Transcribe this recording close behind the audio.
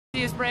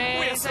Sexiest brain,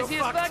 We're so sexiest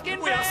fucked. fucking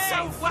We're brain. so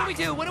What do we fucked.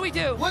 do? What do we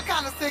do? What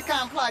kind of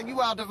sitcom plot you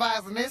all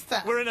devising this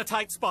time? We're in a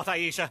tight spot,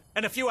 Aisha.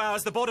 In a few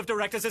hours, the board of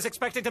directors is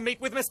expecting to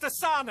meet with Mr.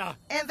 Sana.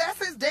 And that's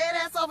his dead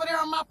ass over there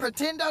on my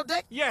pretendo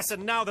deck? Yes,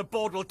 and now the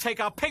board will take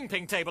our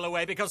ping-ping table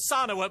away because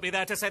Sana won't be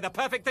there to say the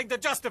perfect thing to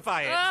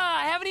justify it.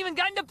 I haven't even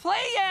gotten to play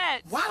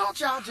yet. Why don't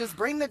y'all just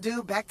bring the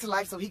dude back to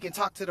life so he can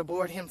talk to the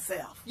board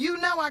himself? You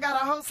know I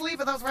got a whole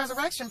sleeve of those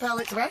resurrection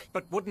pellets, right?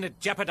 But wouldn't it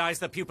jeopardize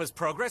the pupa's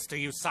progress to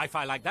use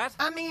sci-fi like that?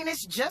 I mean,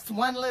 it's just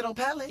one little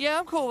pellet. Yeah,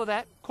 I'm cool with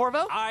that.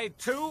 Corvo? I,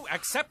 too,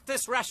 accept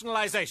this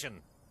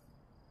rationalization.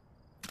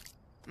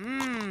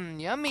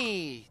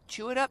 Yummy.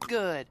 Chew it up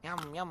good. Yum,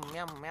 yum,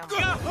 yum, yum.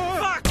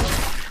 Fuck!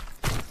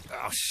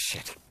 Oh,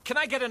 shit. Can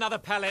I get another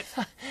pellet?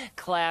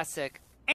 Classic.